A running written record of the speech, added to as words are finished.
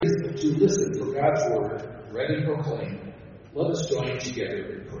listen for God's word, read and proclaimed, let us join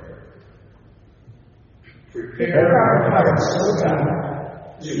together in prayer. Prepare our hearts, O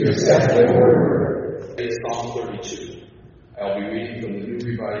God, to accept your word. It's Psalm 32. I'll be reading from the New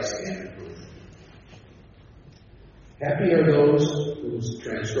Revised Standard Version. Happy are those whose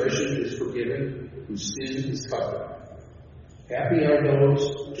transgression is forgiven, whose sin is covered. Happy are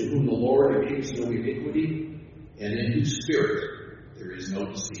those to whom the Lord imputes no iniquity, and in whose spirit there is no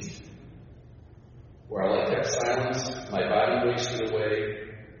deceit. While I kept silence, my body wasted away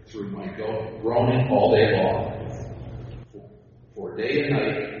through my groaning all day long. For day and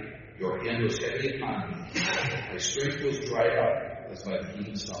night your hand was heavy upon me. My strength was dried up as by the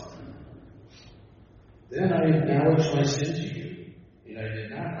heat of summer. Then I acknowledged my sin to you, and I did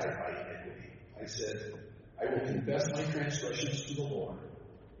not hide my iniquity. I said, I will confess my transgressions to the Lord,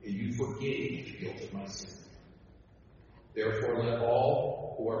 and you forgave the guilt of my sin. Therefore let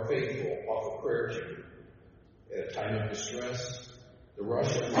all who are faithful offer prayer to you. At a time of distress, the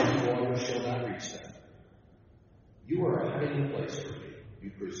rush of mighty waters shall not reach them. You are a hiding place for me.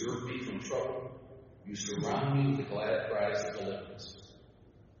 You preserve me from trouble. You surround me with the glad cries of deliverance.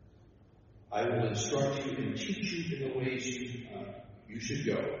 I will instruct you and teach you in the ways you should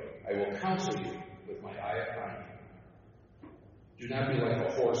go. I will counsel you with my eye upon you. Do not be like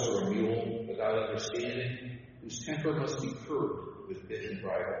a horse or a mule without understanding, whose temper must be curbed with bit and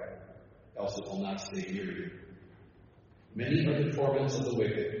bridle, else it will not stay near you. Many are the torments of the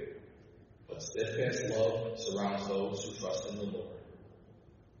wicked, but steadfast love surrounds those who trust in the Lord.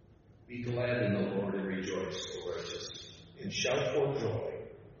 Be glad in the Lord and rejoice, O righteous, and shout for joy,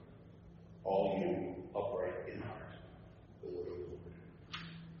 all you upright in heart. The word of the Lord.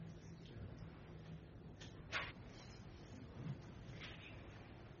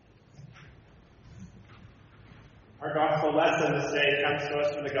 Our gospel lesson this day comes to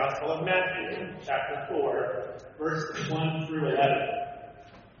us from the Gospel of Matthew, chapter 4, verses 1 through 11.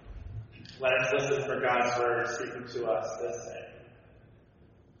 Let us listen for God's word speaking to us this day.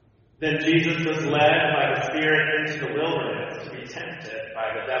 Then Jesus was led by the Spirit into the wilderness to be tempted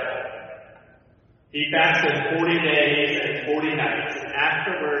by the devil. He fasted 40 days and 40 nights, and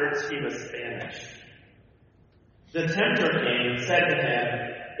afterwards he was famished. The tempter came and said to him,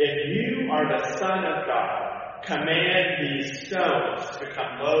 If you are the Son of God, command these stones to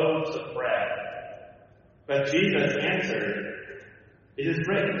become loaves of bread. But Jesus answered, It is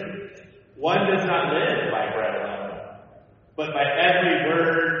written, one does not live by bread alone, but by every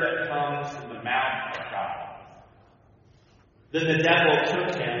word that comes from the mouth of God. Then the devil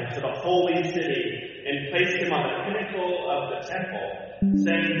took him to the holy city and placed him on the pinnacle of the temple,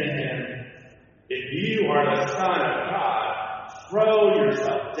 saying to him, If you are the Son of God, throw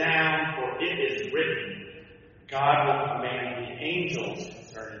yourself down, for it is written, God will command the angels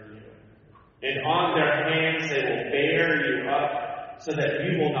concerning you, and on their hands they will bear you up, so that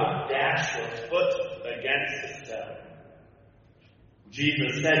you will not dash your foot against a stone.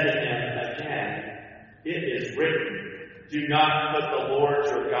 Jesus said to him again, It is written, Do not put the Lord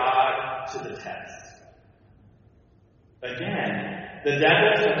your God to the test. Again, the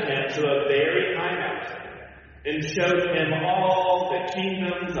devil took him to a very high mountain, and showed him all the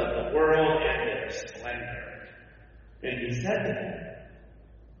kingdoms of the world and their splendor. And he said to him,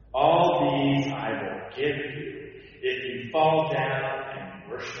 All these I will give you, if you fall down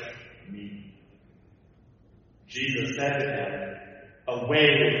and worship me. Jesus said to him, Away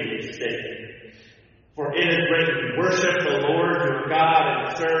with you, Satan, for it is written, Worship the Lord your God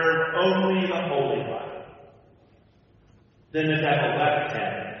and serve only the Holy One. Then the devil left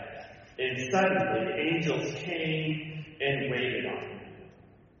him, and suddenly angels came and waited on him.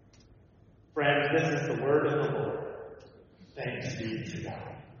 Friends, this is the word of the Lord. Thanks be to God.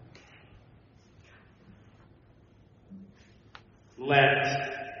 Lent.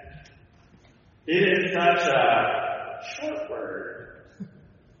 It is such a short word,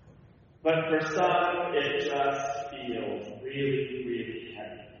 but for some it just feels really, really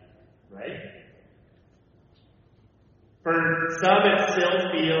heavy, right? For some it still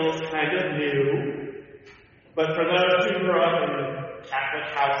feels kind of new, but for those who grew up in Catholic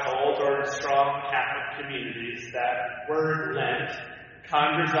households or in strong Catholic communities, that word Lent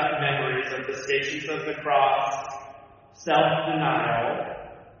conjures up memories of the Stations of the Cross, self-denial,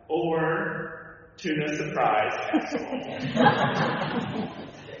 or tuna surprise casserole.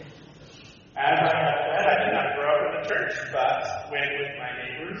 As I have said, I did not grow up in the church, but went with my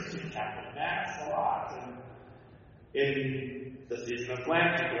neighbors to Catholic Mass a lot. And in the season of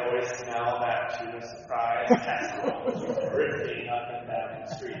Lent, you could always smell that tuna surprise casserole drifting up and down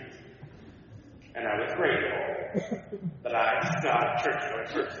the street. and I was grateful that I was not a church-going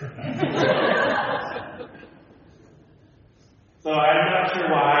person. So I'm not sure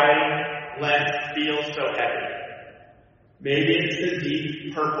why Lent feels so heavy. Maybe it's the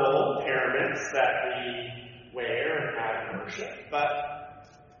deep purple paraments that we wear and have in worship, but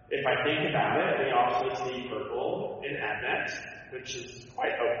if I think about it, we also see purple in Advent, which is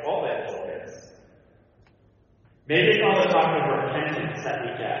quite hopeful and joyous. Maybe it's all the talk of repentance that we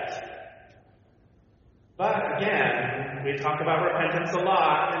get. But again, we talk about repentance a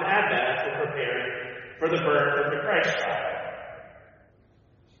lot in Advent as we're preparing for the birth of the Christ child.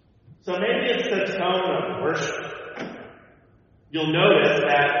 So maybe it's the tone of worship. You'll notice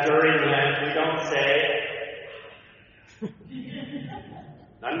that during Lent we don't say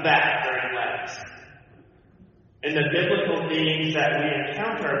none of that during Lent. And the biblical themes that we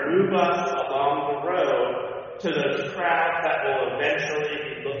encounter move us along the road to those crowds that will eventually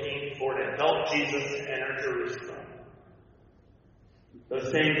be looking for to help Jesus to enter Jerusalem.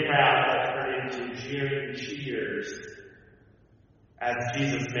 Those same crowds that turn into jeering cheers as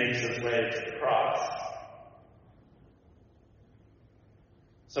Jesus makes his way to the cross.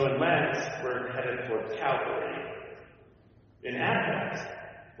 So in Lent, we're headed towards Calvary. In Advent,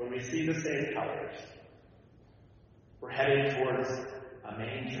 when we see the same colors, we're heading towards a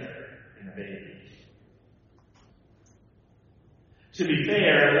manger and a baby. To be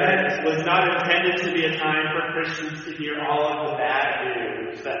fair, Lent was not intended to be a time for Christians to hear all of the bad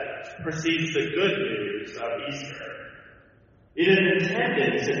news that precedes the good news of Easter. It is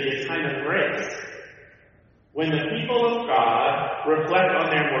intended to be a time of grace, when the people of God reflect on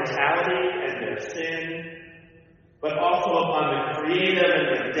their mortality and their sin, but also upon the creative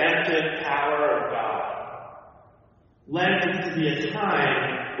and redemptive power of God. Lent is to be a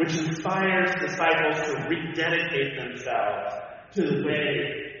time which inspires disciples to rededicate themselves to the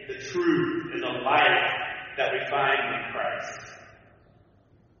way, the truth, and the life that we find in Christ.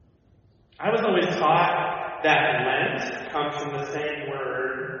 I was always taught that Lent comes from the same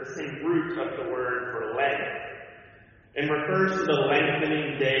word, the same root of the word for length, and refers to the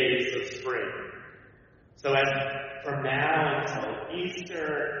lengthening days of spring. So as from now until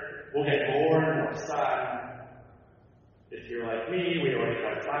Easter, we'll get more and more sun. If you're like me, we already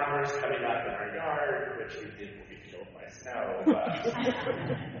have flowers coming up in our yard, which we think will be killed by snow. But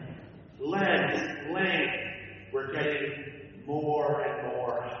length, we're getting more and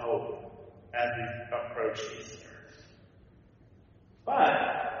more hope as we approach Easter. But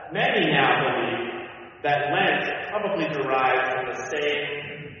many now believe that Lent probably derives from the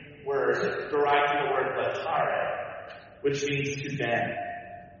same word, derived from the word latare, which means to bend.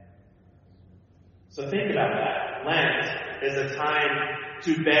 So think about that. Lent is a time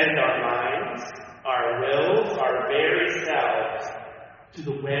to bend our minds, our wills, our very selves to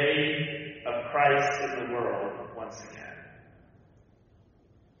the way of Christ in the world once again.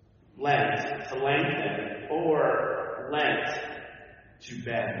 Lent, to lengthen, or Lent, to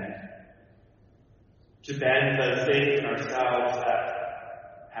bend. To bend those things in ourselves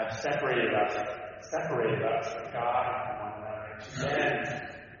that have separated us from God and from one another. To bend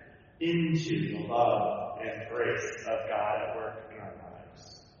into the love and grace of God at work in our lives.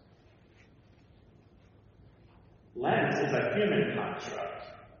 Lent is a human construct.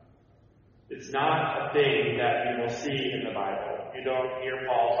 It's not a thing that you will see in the Bible. You don't hear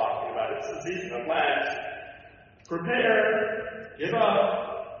Paul talking about it's the season of Lent. Prepare, give up.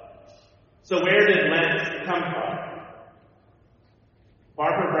 So where did Lent come from?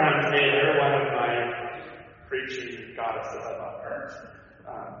 Barbara Brown Taylor, one of my preaching goddesses, I love her.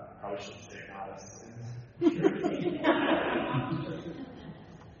 Probably shouldn't say goddess.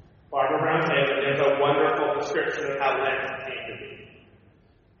 Barbara Brown Taylor gives a wonderful description of how Lent came to be.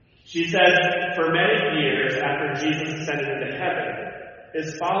 She says, for many years after Jesus ascended into heaven,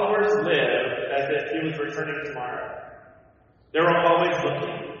 his followers lived as if he was returning tomorrow. They were always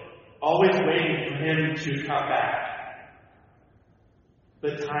looking, always waiting for him to come back.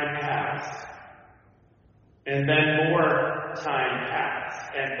 But time passed. And then more time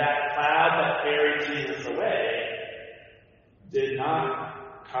passed. And that cloud that carried Jesus away did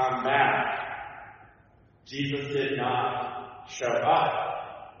not come back. Jesus did not show up.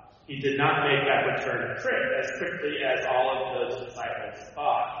 He did not make that return trip as quickly as all of those disciples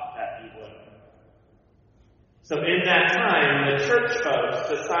thought that he would. So in that time, the church folks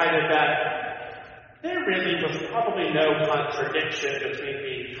decided that there really was probably no contradiction between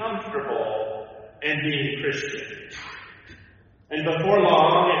being comfortable and being Christian. And before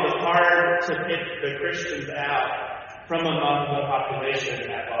long, it was hard to pick the Christians out from among the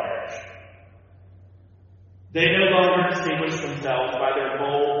population at large. They no longer distinguished themselves by their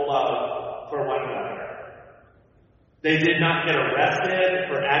bold love for one another. They did not get arrested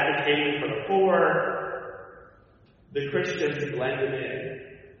for advocating for the poor. The Christians blended in.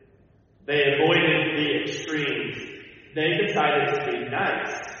 They avoided the extremes. They decided to be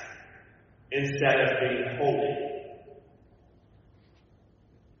nice instead of being holy.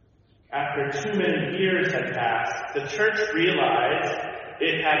 After too many years had passed, the church realized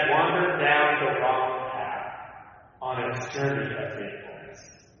it had wandered down the wrong path on its journey of faithfulness.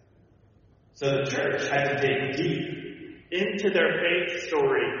 So the church had to dig deep into their faith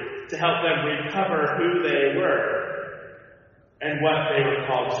story to help them recover who they were and what they were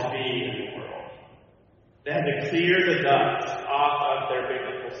called to be in the world. They had to clear the dust off of their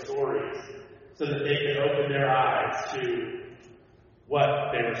biblical stories so that they could open their eyes to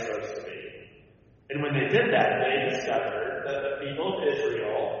what they were supposed to be. And when they did that, they discovered that the people of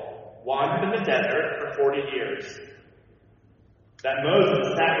Israel wandered in the desert for 40 years. That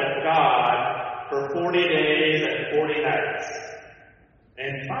Moses sat with God for 40 days and 40 nights.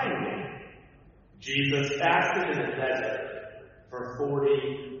 And finally, Jesus fasted in the desert for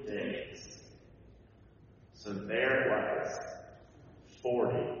 40 days. So there it was,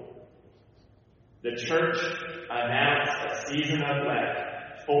 40. The church announced a season of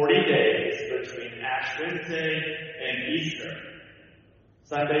Lent, 40 days between Ash Wednesday and Easter.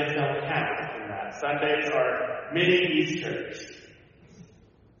 Sundays don't count in that. Sundays are mini Easters.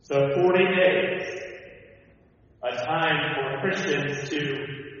 So 40 days, a time for Christians to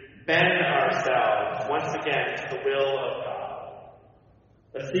bend ourselves once again to the will of God.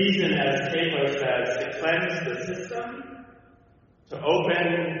 A season, as Cato says, to cleanse the system, to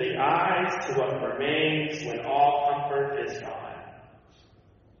open the eyes to what remains when all comfort is gone.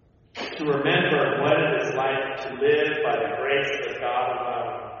 To remember what it is like to live by the grace of God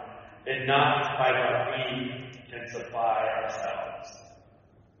alone and not by what we can supply ourselves.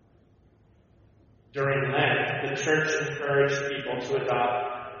 During Lent, the church encouraged people to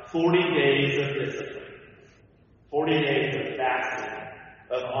adopt 40 days of discipline, 40 days of fasting,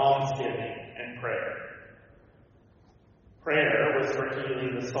 of almsgiving and prayer. Prayer was for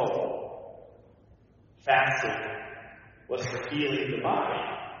healing the soul. Fasting was for healing the body.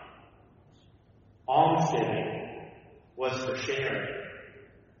 Almsgiving was for sharing,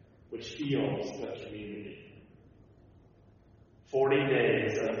 which heals the community. 40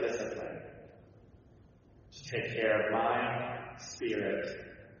 days of discipline to take care of mind, spirit,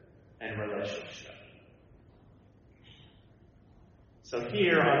 and relationship. So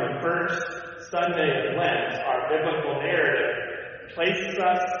here on the first Sunday of Lent, our biblical narrative places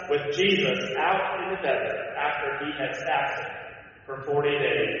us with Jesus out in the desert after he had fasted for 40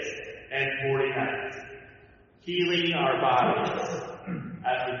 days and 40 nights, healing our bodies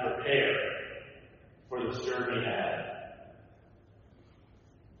as we prepare for this journey ahead.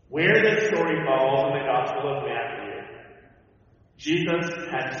 Where this story falls in the Gospel of Matthew, Jesus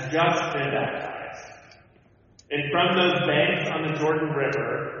had just been baptized. And from those banks on the Jordan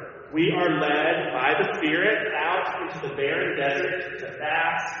River, we are led by the Spirit out into the barren desert to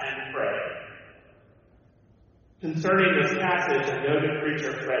fast and pray. Concerning this passage, a noted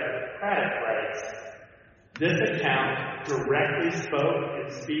preacher, Fred Craddock, writes, this account directly spoke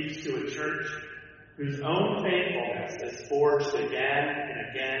and speaks to a church whose own faithfulness is forged again and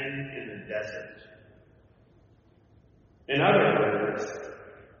again in the desert. In other words,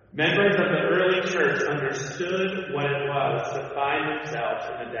 members of the early church understood what it was to find themselves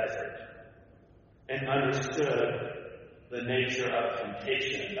in the desert and understood the nature of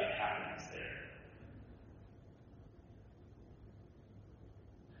temptation that happens there.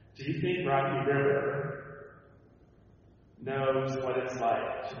 Do you think Rocky River knows what it's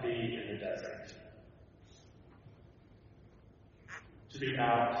like to be in the desert? To be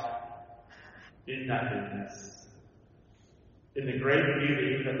out in nothingness, in the great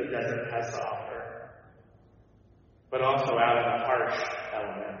beauty that the desert has to offer, but also out in the harsh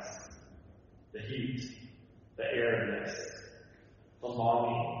elements, the heat, the aridness, the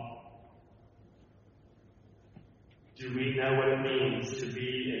longing. Do we know what it means to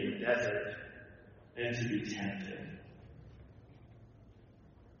be in the desert and to be tempted?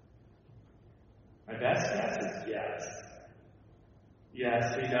 My best guess is yes.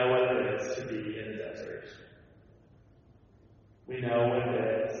 Yes, we know what it is to be in the desert. We know what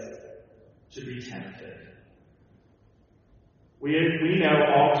it is to be tempted. We know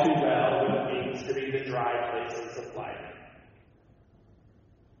all too well what it means to be in the dry places of life.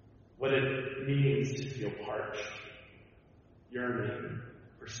 What it means to feel parched, yearning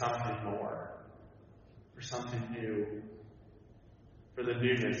for something more, for something new, for the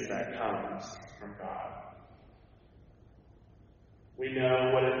newness that comes from God. We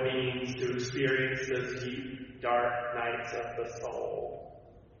know what it means to experience those deep, dark nights of the soul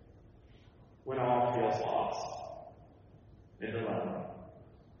when all feels lost and alone.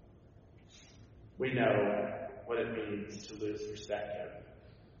 We know what it means to lose perspective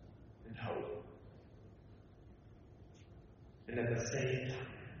and hope. And at the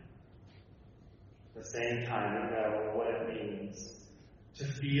same time, we know what it means to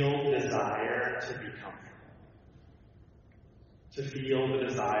feel desire to be comfortable, to feel the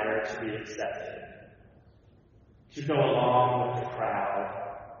desire to be accepted, to go along with the crowd,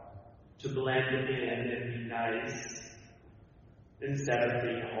 to blend in and be nice instead of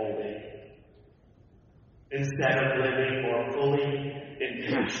being holy, instead of living more fully and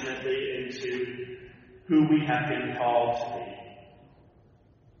passionately into who we have been called to be.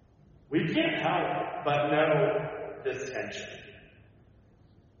 We can't help but know this tension,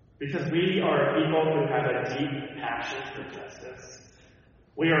 because we are people who have a deep passion for justice.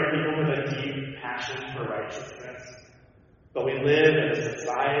 We are people with a deep passion for righteousness. But we live in a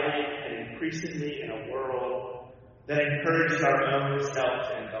society and increasingly in a world that encourages our own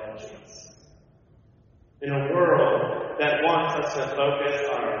self-indulgence. In a world that wants us to focus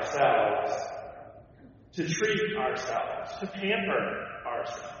on ourselves, to treat ourselves, to pamper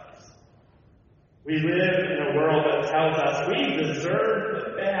ourselves. We live in a world that tells us we deserve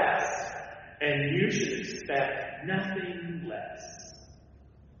the best and you should expect nothing less.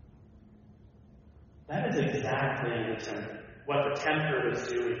 That is exactly what the tempter was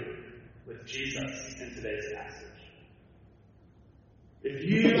doing with Jesus in today's passage. If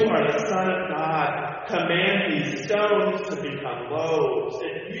you are the Son of God, command these stones to become loaves.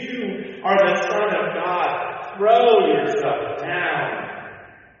 If you are the Son of God, throw yourself down.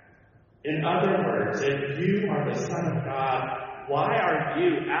 In other words, if you are the Son of God, why are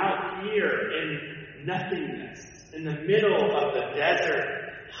you out here in nothingness, in the middle of the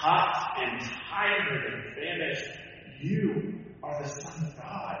desert, hot and tired and famished? You are the Son of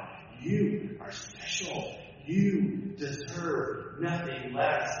God. You are special. You deserve nothing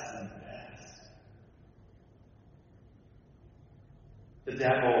less than the best. The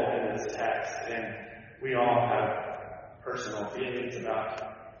devil in this text, and we all have personal feelings about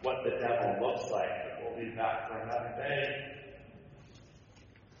what the devil looks like, but we'll leave that for another day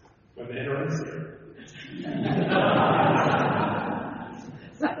when the interim's here.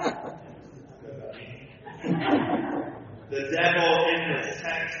 The devil in this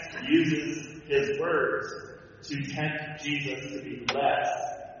text uses his words to tempt Jesus to be less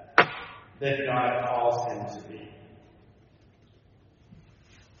than God calls him to be.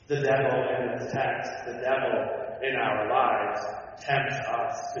 The devil in this text, the devil in our lives, tempts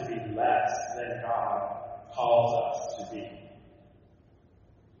us to be less than God calls us to be.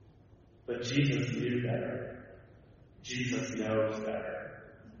 But Jesus knew better. Jesus knows better.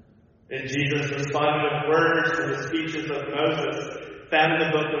 And Jesus responded with words to the speeches of Moses found in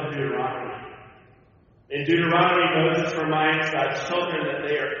the book of Deuteronomy. In Deuteronomy, Moses reminds God's children that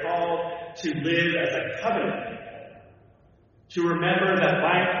they are called to live as a covenant people, to remember that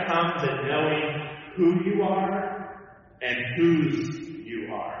life comes in knowing who you are and whose you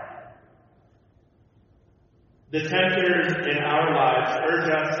are. The tempters in our lives urge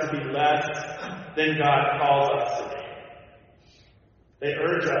us to be less than God calls us to be. They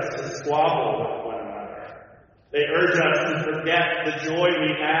urge us to squabble with one another. They urge us to forget the joy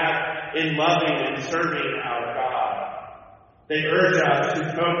we have in loving and serving our God. They urge us to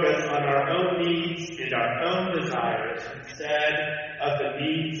focus on our own needs and our own desires instead of the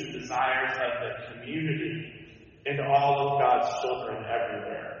needs and desires of the community and all of God's children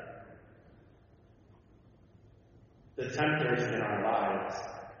everywhere. The tempters in our lives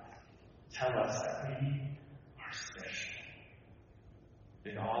tell us that we are special,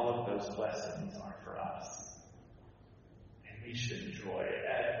 and all of those blessings are for us, and we should enjoy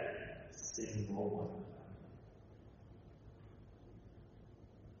every single one of them.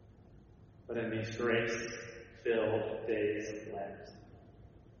 But in these grace-filled days of Lent,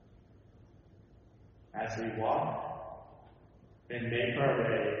 as we walk and make our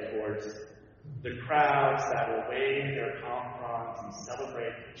way towards the crowds that will wave their palm fronds and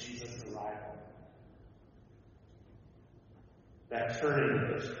celebrate Jesus' arrival, that turn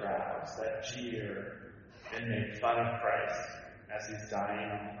into those crowds that jeer and make fun of Christ as he's dying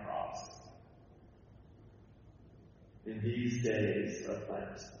on the cross. In these days of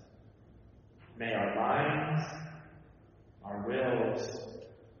Lent, may our minds, our wills,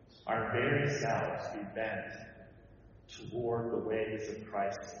 our very selves be bent toward the ways of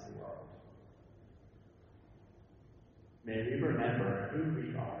Christ in the world. May we remember who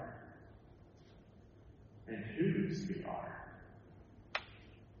we are and whose we are,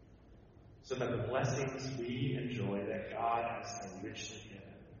 so that the blessings we enjoy that God has so richly given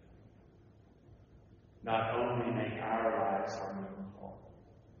not only make our lives more meaningful,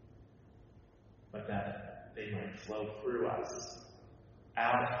 but that they might flow through us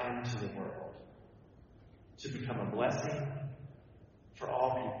out into the world to become a blessing for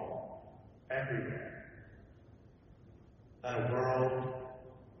all people, everywhere. That a world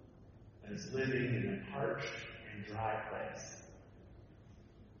that is living in a parched and dry place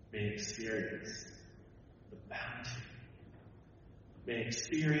may experience the bounty, may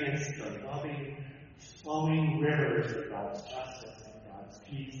experience the loving, flowing rivers of God's justice and God's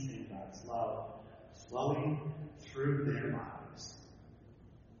peace and God's love flowing through their lives.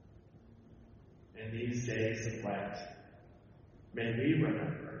 In these days of Lent, may we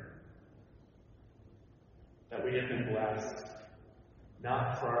remember that we have been blessed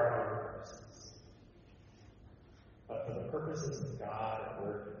not for our own purposes, but for the purposes of God at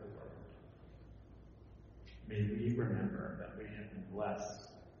work in the world. May we remember that we have been blessed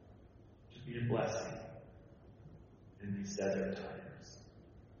to be a blessing in these desert times.